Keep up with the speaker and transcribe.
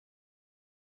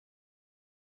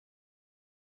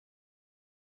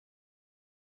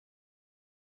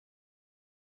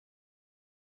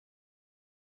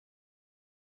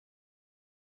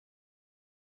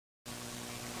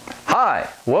Hi,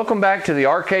 welcome back to the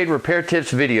Arcade Repair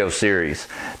Tips video series.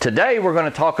 Today we're going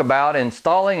to talk about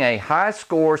installing a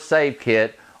high-score save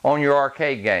kit on your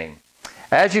arcade game.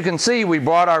 As you can see, we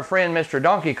brought our friend Mr.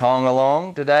 Donkey Kong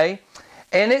along today,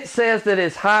 and it says that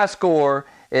his high score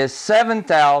is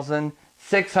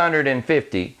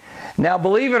 7,650. Now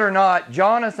believe it or not,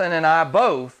 Jonathan and I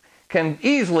both can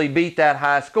easily beat that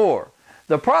high score.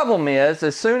 The problem is,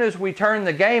 as soon as we turn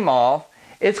the game off,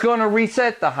 it's going to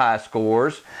reset the high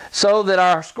scores so that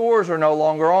our scores are no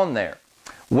longer on there.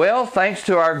 Well, thanks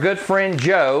to our good friend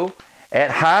Joe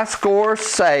at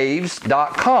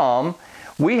highscoresaves.com,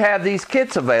 we have these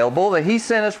kits available that he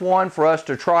sent us one for us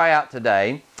to try out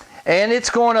today. And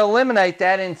it's going to eliminate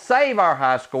that and save our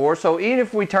high score, so even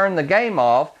if we turn the game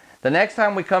off, the next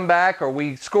time we come back or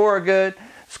we score a good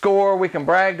score, we can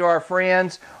brag to our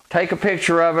friends, take a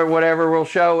picture of it, whatever, we'll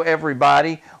show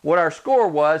everybody what our score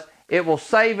was. It will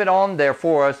save it on there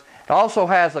for us. It also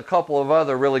has a couple of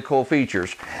other really cool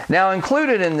features. Now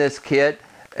included in this kit,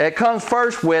 it comes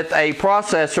first with a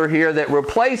processor here that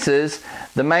replaces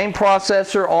the main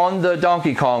processor on the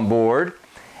Donkey Kong board.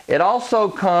 It also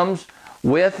comes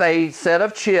with a set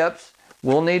of chips.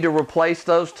 We'll need to replace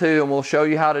those too, and we'll show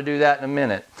you how to do that in a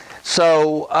minute.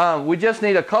 So we just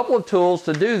need a couple of tools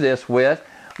to do this with.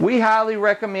 We highly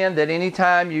recommend that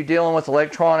anytime you're dealing with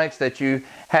electronics that you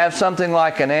have something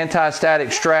like an anti-static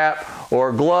strap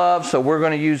or glove, so we're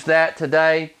going to use that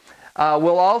today.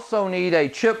 We'll also need a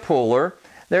chip puller.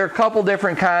 There are a couple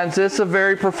different kinds. This is a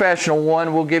very professional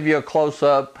one. We'll give you a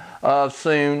close-up of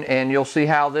soon, and you'll see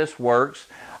how this works.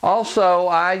 Also,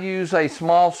 I use a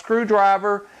small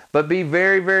screwdriver, but be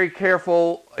very, very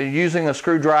careful using a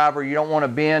screwdriver. You don't want to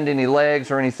bend any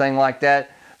legs or anything like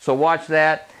that, so watch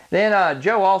that. Then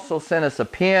Joe also sent us a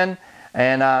pen,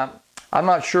 and I'm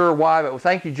not sure why, but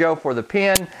thank you, Joe, for the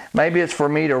pen. Maybe it's for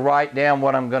me to write down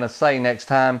what I'm going to say next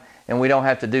time, and we don't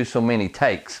have to do so many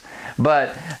takes.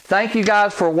 But thank you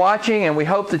guys for watching, and we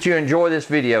hope that you enjoy this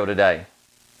video today.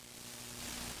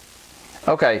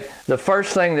 Okay, the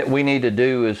first thing that we need to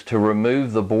do is to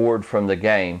remove the board from the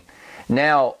game.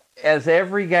 Now, as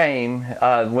every game,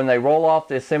 when they roll off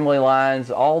the assembly lines,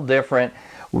 all different.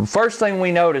 First thing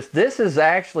we notice, this is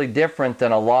actually different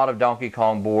than a lot of Donkey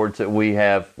Kong boards that we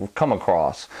have come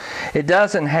across. It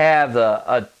doesn't have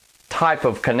a type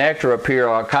of connector up here,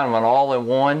 kind of an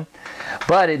all-in-one,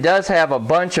 but it does have a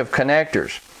bunch of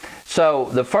connectors. So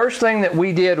the first thing that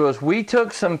we did was we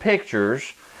took some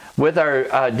pictures with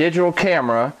our digital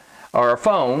camera or our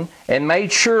phone and made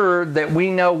sure that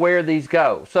we know where these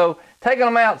go. So taking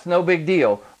them out is no big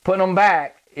deal. Putting them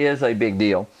back is a big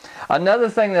deal. Another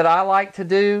thing that I like to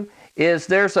do is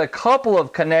there's a couple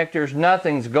of connectors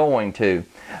nothing's going to.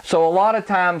 So a lot of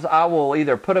times I will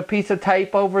either put a piece of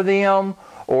tape over them,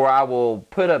 or I will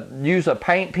use a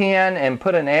paint pen and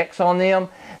put an X on them.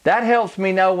 That helps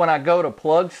me know when I go to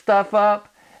plug stuff up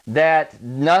that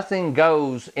nothing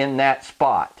goes in that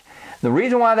spot. The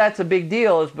reason why that's a big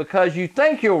deal is because you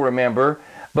think you'll remember,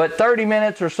 but 30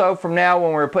 minutes or so from now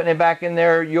when we're putting it back in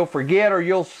there, you'll forget, or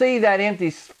you'll see that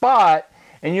empty spot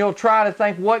and you'll try to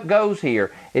think what goes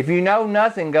here. If you know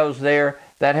nothing goes there,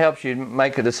 that helps you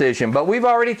make a decision. But we've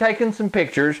already taken some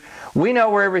pictures. We know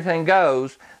where everything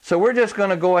goes, so we're just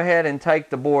going to go ahead and take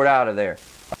the board out of there.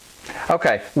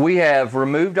 Okay, we have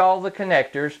removed all the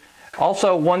connectors.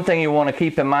 Also, one thing you want to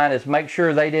keep in mind is make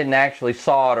sure they didn't actually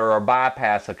solder or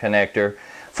bypass a connector.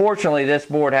 Fortunately, this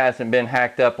board hasn't been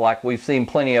hacked up like we've seen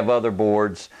plenty of other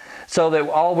boards. So that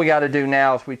all we got to do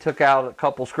now is we took out a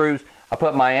couple screws. I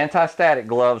put my anti-static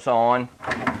gloves on,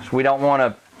 so we don't want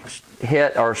to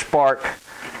hit or spark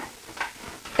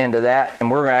into that.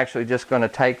 And we're actually just going to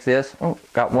take this. Oh,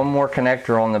 got one more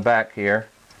connector on the back here.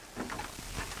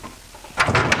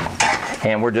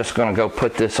 And we're just going to go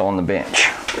put this on the bench.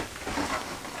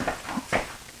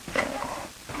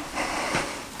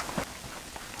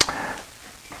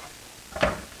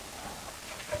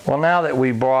 Well, now that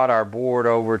we brought our board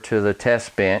over to the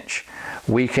test bench,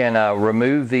 we can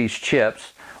remove these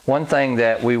chips. One thing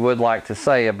that we would like to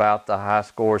say about the High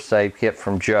Score Save Kit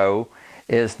from Joe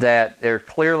is that they're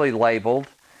clearly labeled.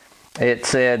 It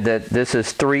said that this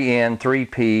is 3N,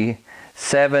 3P,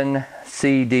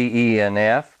 7C, D, E, and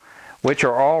F, which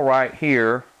are all right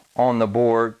here on the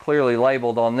board, clearly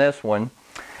labeled on this one,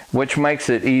 which makes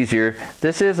it easier.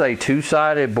 This is a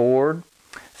two-sided board.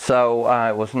 So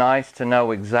it was nice to know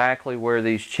exactly where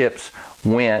these chips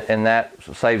went, and that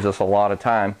saves us a lot of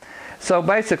time. So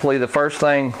basically the first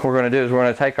thing we're going to do is we're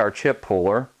going to take our chip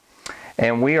puller,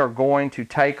 and we are going to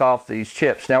take off these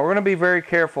chips. Now we're going to be very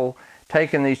careful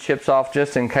taking these chips off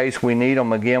just in case we need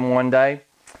them again one day.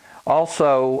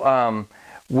 Also,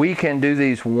 we can do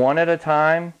these one at a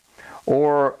time,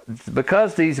 or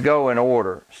because these go in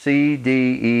order, C,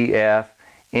 D, E, F,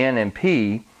 N, and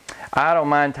P, I don't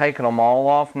mind taking them all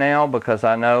off now because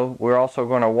I know we're also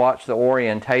going to watch the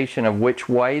orientation of which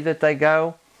way that they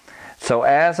go. So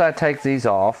as I take these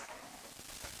off,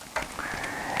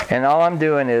 and all I'm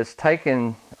doing is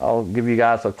taking, I'll give you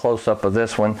guys a close-up of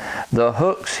this one, the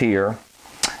hooks here,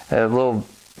 a little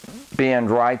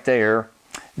bend right there,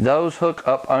 those hook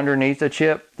up underneath the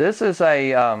chip. This is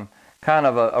a kind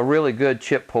of a really good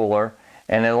chip puller,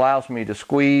 and it allows me to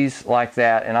squeeze like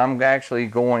that, and I'm actually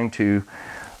going to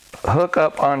hook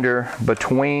up under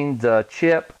between the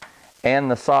chip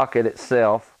and the socket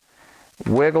itself,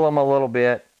 wiggle them a little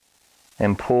bit,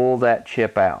 and pull that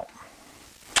chip out.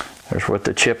 There's what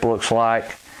the chip looks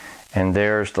like, and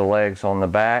there's the legs on the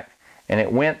back, and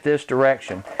it went this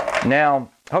direction. Now,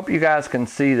 hope you guys can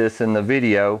see this in the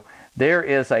video. There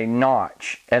is a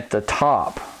notch at the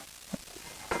top.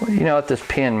 You know what, this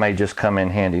pin may just come in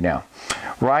handy now.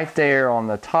 Right there on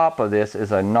the top of this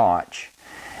is a notch,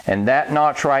 and that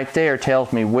notch right there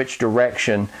tells me which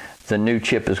direction the new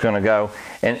chip is going to go,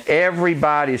 and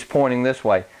everybody's pointing this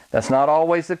way. That's not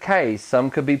always the case.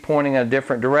 Some could be pointing a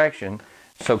different direction,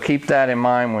 so keep that in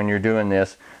mind when you're doing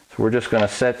this. So we're just going to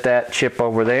set that chip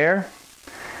over there.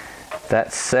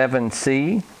 That's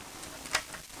 7C,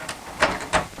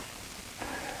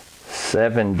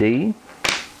 7D,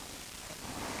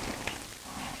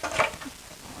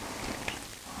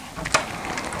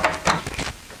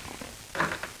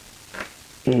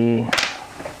 E,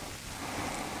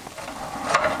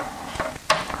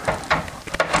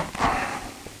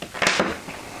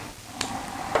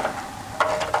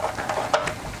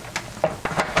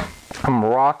 I'm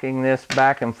rocking this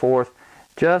back and forth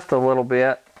just a little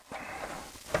bit.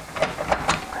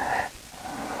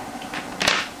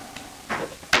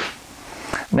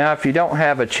 Now, if you don't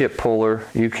have a chip puller,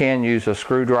 you can use a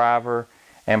screwdriver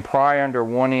and pry under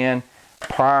one end,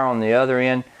 pry on the other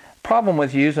end. Problem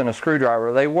with using a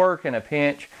screwdriver, they work in a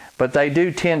pinch, but they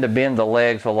do tend to bend the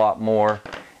legs a lot more.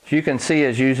 As you can see,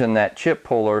 as using that chip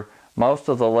puller, most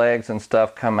of the legs and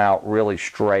stuff come out really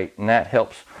straight, and that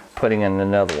helps putting in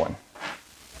another one.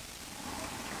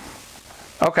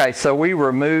 Okay, so we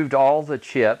removed all the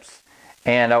chips,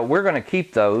 and we're going to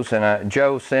keep those, and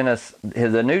Joe sent us,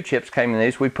 the new chips came in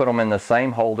these. We put them in the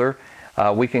same holder.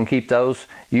 We can keep those.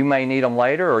 You may need them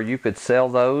later, or you could sell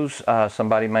those.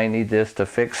 Somebody may need this to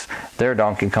fix their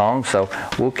Donkey Kong, so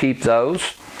we'll keep those.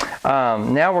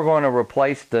 Now we're going to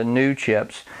replace the new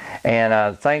chips,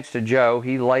 and thanks to Joe,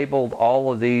 he labeled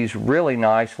all of these really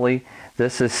nicely.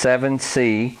 This is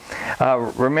 7C.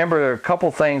 Remember a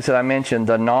couple things that I mentioned.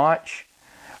 The notch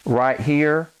right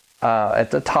here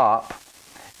at the top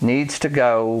needs to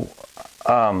go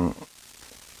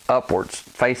upwards,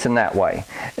 facing that way.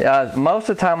 Most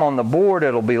of the time on the board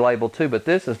it'll be labeled too, but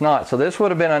this is not. So this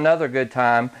would have been another good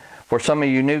time for some of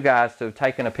you new guys to have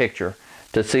taken a picture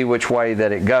to see which way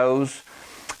that it goes.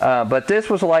 But this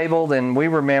was labeled, and we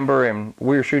remember, and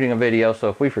we were shooting a video, so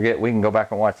if we forget, we can go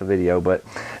back and watch the video, but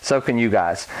so can you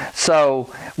guys.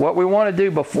 So what we want to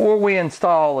do before we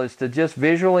install is to just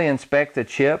visually inspect the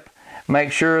chip,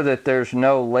 make sure that there's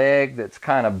no leg that's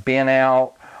kind of bent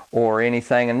out or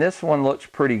anything, and this one looks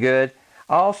pretty good.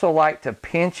 I also like to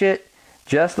pinch it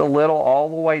just a little all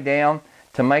the way down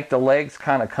to make the legs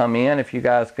kind of come in. If you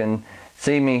guys can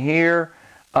see me here,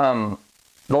 the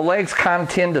legs kind of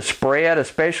tend to spread,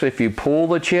 especially if you pull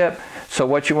the chip. So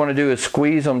what you want to do is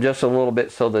squeeze them just a little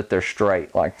bit so that they're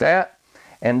straight like that.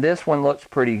 And this one looks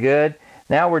pretty good.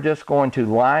 Now we're just going to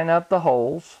line up the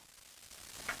holes.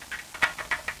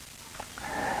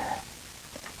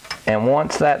 And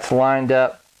once that's lined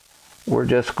up, we're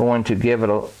just going to give it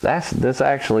a, this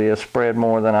actually is spread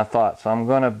more than I thought. So I'm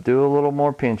going to do a little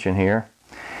more pinching here.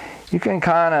 You can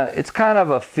it's kind of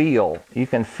a feel. You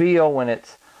can feel when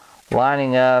it's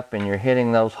lining up and you're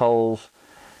hitting those holes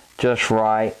just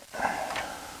right.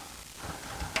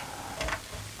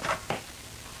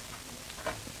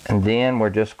 And then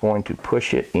we're just going to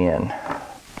push it in.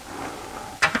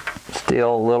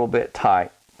 Still a little bit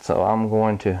tight. So I'm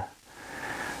going to,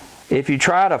 if you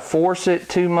try to force it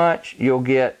too much, you'll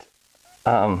get,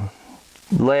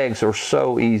 legs are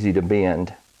so easy to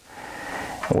bend.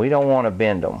 We don't want to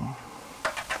bend them.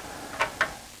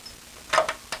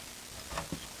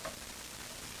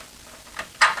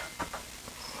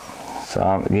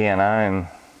 So again, I'm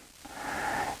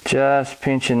just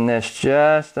pinching this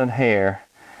just a hair,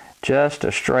 just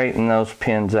to straighten those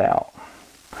pins out.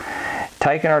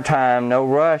 Taking our time, no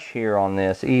rush here on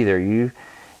this either. You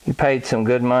paid some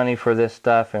good money for this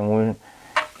stuff, and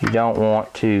you don't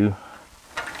want to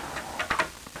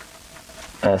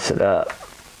mess it up.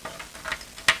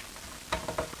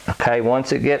 Okay,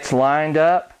 once it gets lined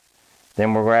up,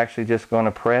 then we're actually just going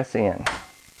to press in.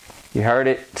 You heard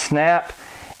it snap.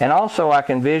 And also I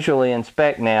can visually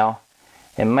inspect now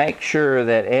and make sure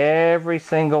that every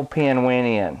single pin went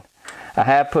in. I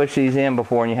have pushed these in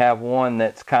before, and you have one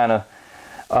that's kind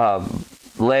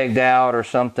of legged out or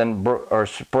something, or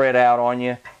spread out on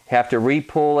you. You have to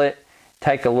re-pull it,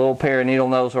 take a little pair of needle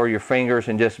nose or your fingers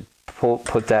and just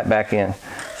put that back in.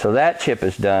 So that chip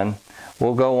is done.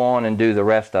 We'll go on and do the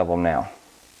rest of them now.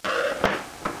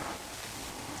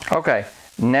 Okay,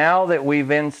 now that we've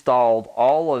installed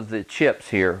all of the chips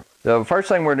here, the first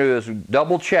thing we're going to do is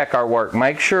double check our work.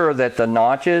 Make sure that the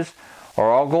notches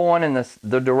are all going in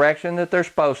the direction that they're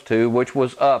supposed to, which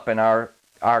was up in our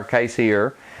case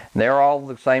here. They're all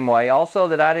the same way. Also,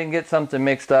 that I didn't get something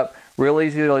mixed up. Real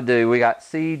easy to do. We got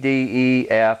C, D, E,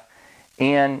 F,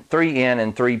 N, 3N,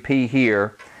 and 3P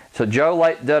here. So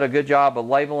Joe did a good job of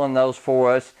labeling those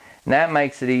for us, and that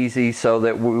makes it easy so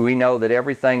that we know that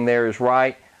everything there is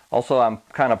right. Also, I'm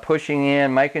kind of pushing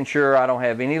in, making sure I don't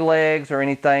have any legs or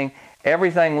anything.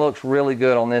 Everything looks really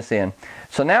good on this end.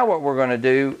 So now what we're going to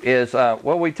do is,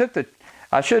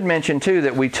 I should mention too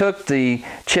that we took the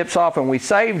chips off and we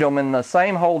saved them in the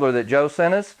same holder that Joe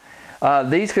sent us.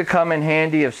 These could come in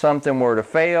handy if something were to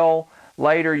fail.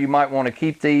 Later you might want to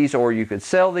keep these, or you could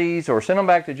sell these or send them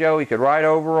back to Joe. He could write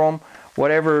over them,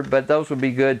 whatever, but those would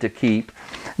be good to keep.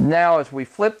 Now as we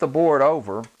flip the board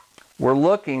over, we're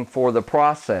looking for the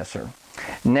processor.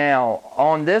 Now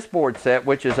on this board set,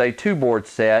 which is a 2-board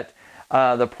set,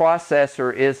 the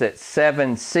processor is at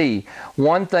 7C.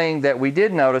 One thing that we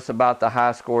did notice about the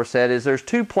high score set is there's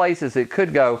 2 places it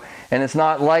could go and it's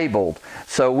not labeled.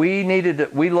 So we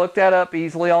looked that up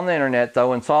easily on the internet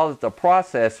though and saw that the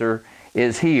processor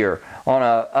is here. On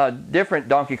a different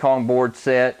Donkey Kong board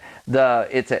set,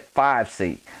 it's at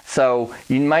 5C. So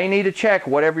you may need to check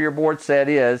whatever your board set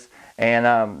is, and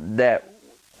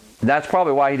that's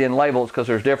probably why he didn't label it, because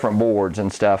there's different boards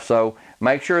and stuff. So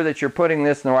make sure that you're putting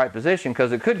this in the right position,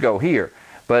 because it could go here.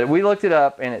 But we looked it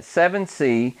up and it's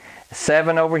 7C,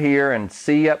 7 over here and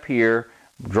C up here,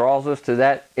 draws us to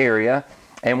that area.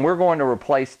 And we're going to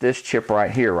replace this chip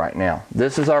right here right now.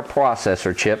 This is our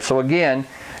processor chip. So again,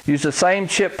 use the same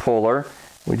chip puller.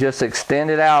 We just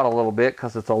extend it out a little bit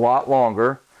because it's a lot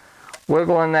longer.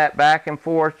 Wiggling that back and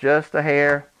forth just a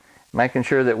hair, making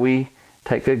sure that we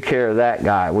take good care of that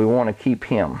guy. We want to keep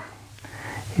him.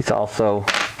 He's also,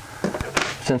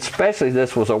 since especially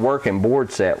this was a working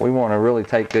board set, we want to really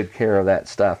take good care of that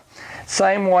stuff.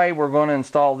 Same way we're going to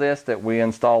install this that we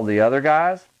installed the other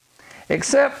guys,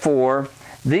 except for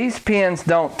these pins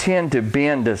don't tend to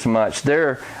bend as much.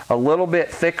 They're a little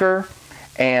bit thicker,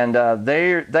 and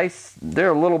they're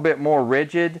a little bit more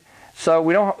rigid. So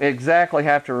we don't exactly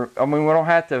have to, we don't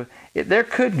have to, there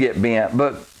could get bent,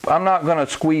 but I'm not going to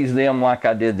squeeze them like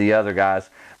I did the other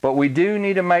guys. But we do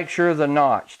need to make sure the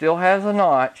notch still has a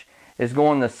notch, is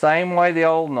going the same way the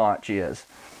old notch is.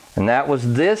 And that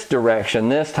was this direction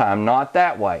this time, not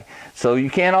that way. So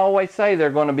you can't always say they're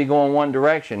going to be going one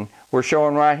direction. We're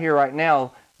showing right here, right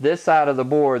now, this side of the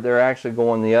board, they're actually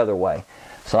going the other way.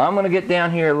 So I'm going to get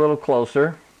down here a little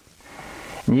closer.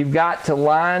 And you've got to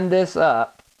line this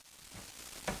up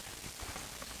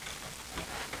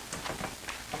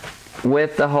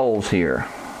with the holes here.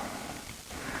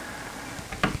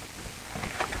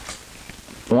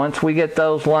 Once we get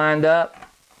those lined up,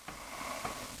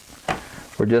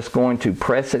 we're just going to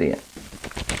press it in.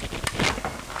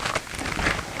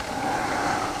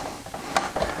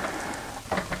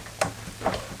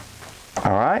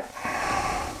 All right.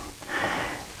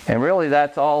 And really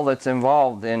that's all that's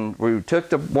involved. And we took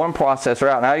the one processor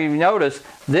out. Now you notice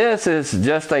this is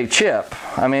just a chip.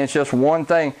 I mean, it's just one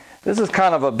thing. This is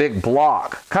kind of a big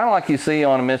block, kind of like you see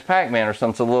on a Ms. Pac-Man or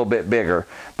something, a little bit bigger.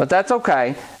 But that's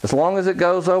okay, as long as it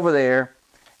goes over there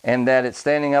and that it's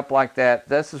standing up like that.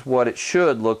 This is what it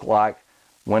should look like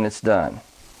when it's done.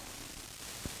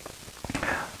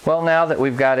 Well, now that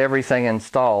we've got everything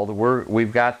installed,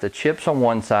 we've got the chips on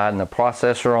one side and the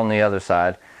processor on the other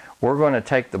side. We're going to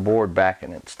take the board back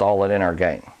and install it in our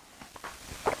game.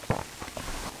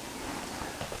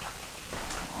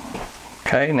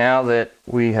 Okay, now that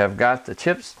we have got the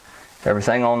chips,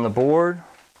 everything on the board,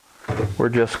 we're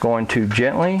just going to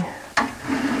gently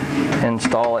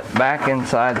install it back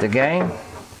inside the game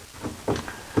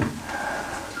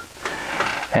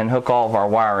and hook all of our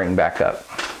wiring back up.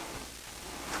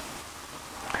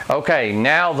 Okay,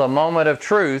 now the moment of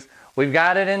truth. We've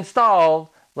got it installed.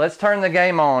 Let's turn the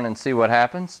game on and see what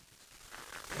happens.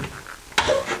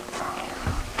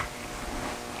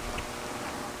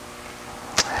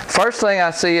 First thing I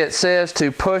see, it says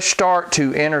to push start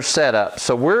to enter setup.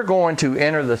 So we're going to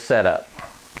enter the setup.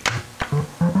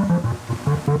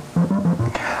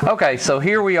 Okay, so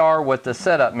here we are with the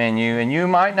setup menu, and you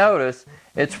might notice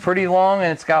it's pretty long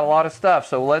and it's got a lot of stuff.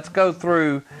 So let's go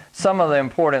through some of the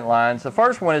important lines. The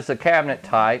first one is the cabinet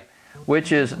type,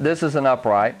 which is, this is an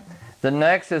upright. The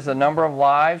next is the number of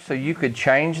lives, so you could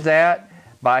change that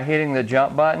by hitting the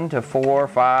jump button to 4,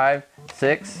 5,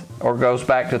 6, or goes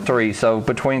back to 3. So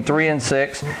between 3 and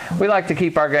 6, we like to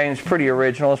keep our games pretty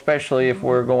original, especially if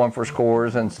we're going for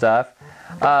scores and stuff.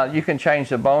 You can change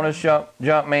the bonus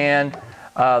jump man,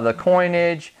 the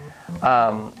coinage,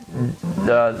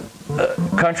 the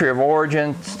country of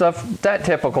origin stuff, that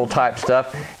typical type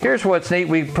stuff. Here's what's neat.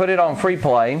 We put it on free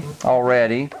play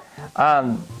already.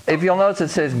 If you'll notice, it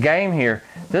says game here.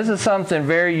 This is something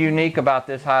very unique about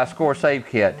this high score save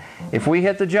kit. If we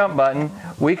hit the jump button,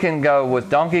 we can go with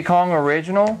Donkey Kong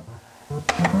Original,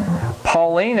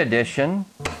 Pauline Edition,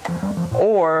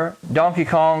 or Donkey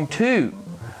Kong 2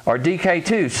 or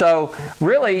DK2. So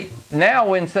really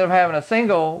now, instead of having a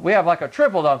single, we have like a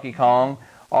triple Donkey Kong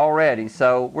already.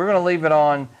 So we're going to leave it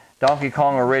on Donkey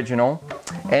Kong Original.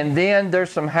 And then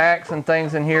there's some hacks and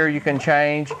things in here you can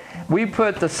change. We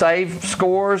put the save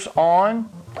scores on,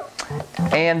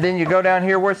 and then you go down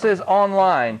here where it says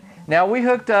online. Now we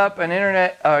hooked up an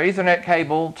Ethernet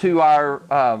cable to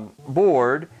our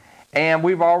board, and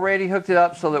we've already hooked it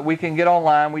up so that we can get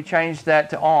online. We changed that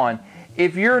to on.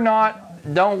 If you're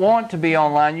don't want to be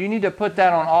online, you need to put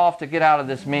that on off to get out of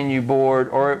this menu board,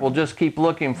 or it will just keep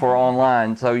looking for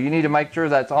online. So you need to make sure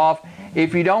that's off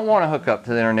if you don't want to hook up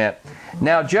to the internet.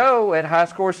 Now Joe at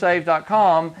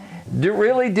highscoresave.com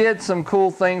really did some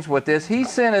cool things with this. He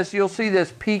sent us, you'll see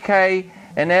this PK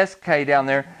and SK down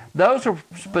there. Those are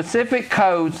specific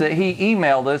codes that he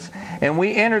emailed us, and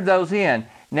we entered those in.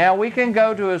 Now we can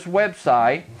go to his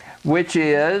website, which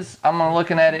is, I'm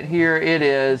looking at it here, it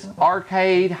is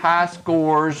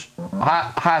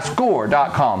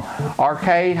highscore.com.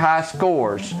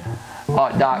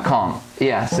 arcadehighscores.com.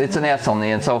 Yes, it's an S on the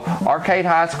end. So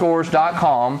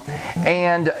arcadehighscores.com,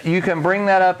 and you can bring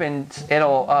that up and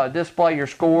it'll display your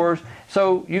scores.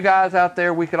 So you guys out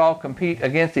there, we could all compete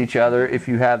against each other if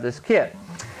you have this kit.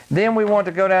 Then we want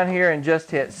to go down here and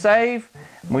just hit save.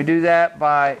 We do that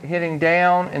by hitting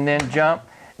down and then jump,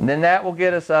 and then that will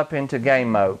get us up into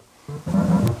game mode.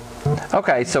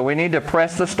 Okay, so we need to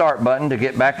press the start button to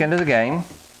get back into the game,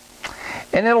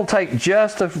 and it'll take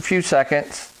just a few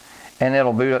seconds, and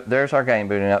it'll boot up. There's our game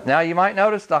booting up. Now you might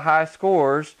notice the high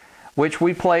scores, which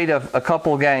we played a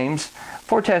couple games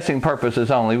for testing purposes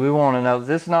only. We want to know,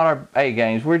 this is not our A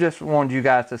games, we just wanted you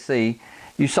guys to see.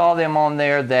 You saw them on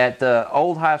there that the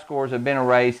old high scores have been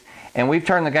erased, and we've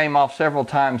turned the game off several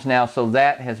times now, so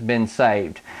that has been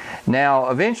saved. Now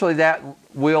eventually that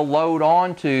will load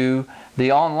onto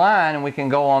the online, and we can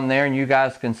go on there and you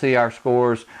guys can see our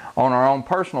scores on our own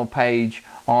personal page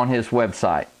on his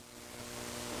website.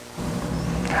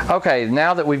 Okay,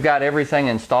 now that we've got everything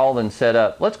installed and set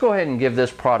up, let's go ahead and give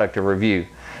this product a review.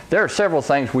 There are several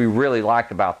things we really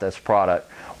like about this product.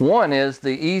 One is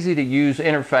the easy to use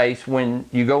interface when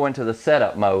you go into the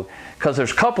setup mode, because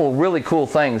there's a couple really cool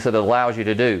things that it allows you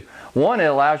to do. One, it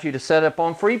allows you to set up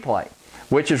on free play,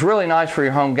 which is really nice for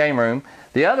your home game room.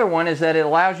 The other one is that it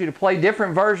allows you to play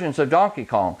different versions of Donkey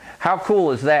Kong. How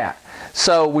cool is that?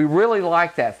 So we really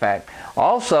like that fact.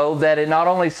 Also, that it not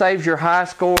only saves your high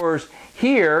scores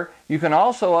here, you can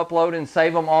also upload and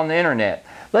save them on the internet.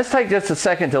 Let's take just a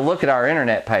second to look at our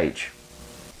internet page.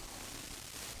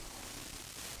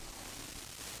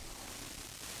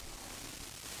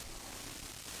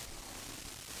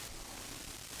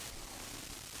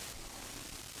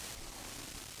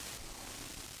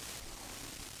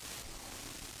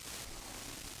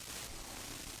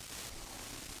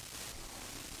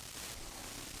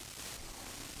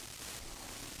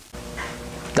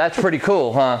 That's pretty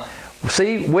cool, huh?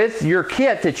 See, with your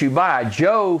kit that you buy,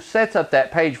 Joe sets up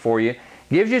that page for you,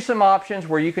 gives you some options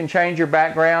where you can change your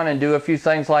background and do a few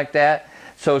things like that.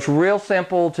 So it's real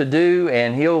simple to do,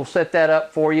 and he'll set that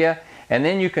up for you, and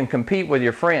then you can compete with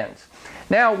your friends.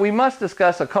 Now, we must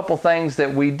discuss a couple things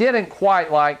that we didn't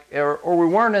quite like, or we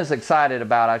weren't as excited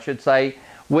about, I should say,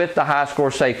 with the High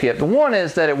Score Save Kit. The one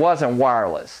is that it wasn't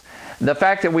wireless. The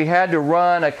fact that we had to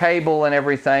run a cable and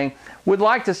everything, would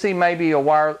like to see maybe a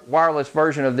wireless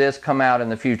version of this come out in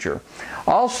the future.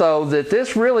 Also, that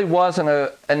this really wasn't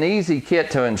an easy kit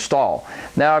to install.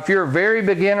 Now, if you're a very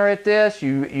beginner at this,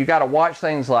 you got to watch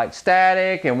things like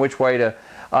static and which way to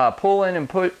pull in and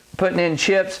putting in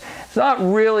chips. It's not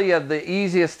really the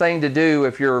easiest thing to do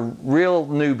if you're a real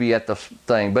newbie at the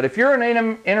thing. But if you're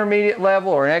an intermediate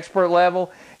level or an expert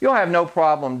level, you'll have no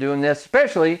problem doing this,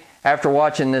 especially after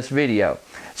watching this video.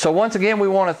 So once again, we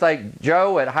want to thank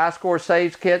Joe at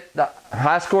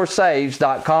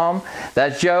highscoresaves.com.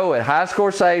 That's Joe at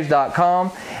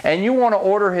highscoresaves.com. And you want to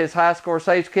order his High Score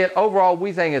Saves Kit. Overall,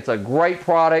 we think it's a great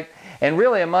product and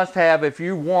really a must-have if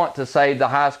you want to save the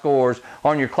high scores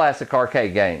on your classic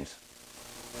arcade games.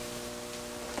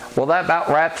 Well, that about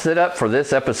wraps it up for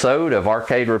this episode of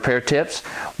Arcade Repair Tips.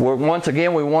 Once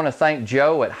again, we want to thank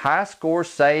Joe at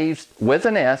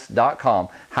highscoresaves.com.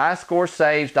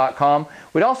 highscoresaves.com.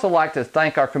 We'd also like to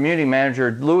thank our community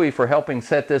manager, Louie, for helping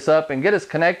set this up and get us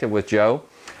connected with Joe.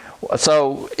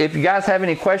 So if you guys have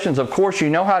any questions, of course, you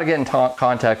know how to get in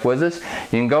contact with us.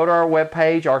 You can go to our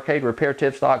webpage,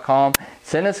 arcaderepairtips.com,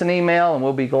 send us an email, and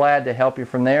we'll be glad to help you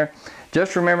from there.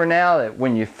 Just remember now that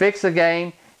when you fix a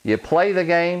game, you play the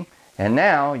game, and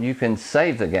now you can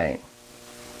save the game.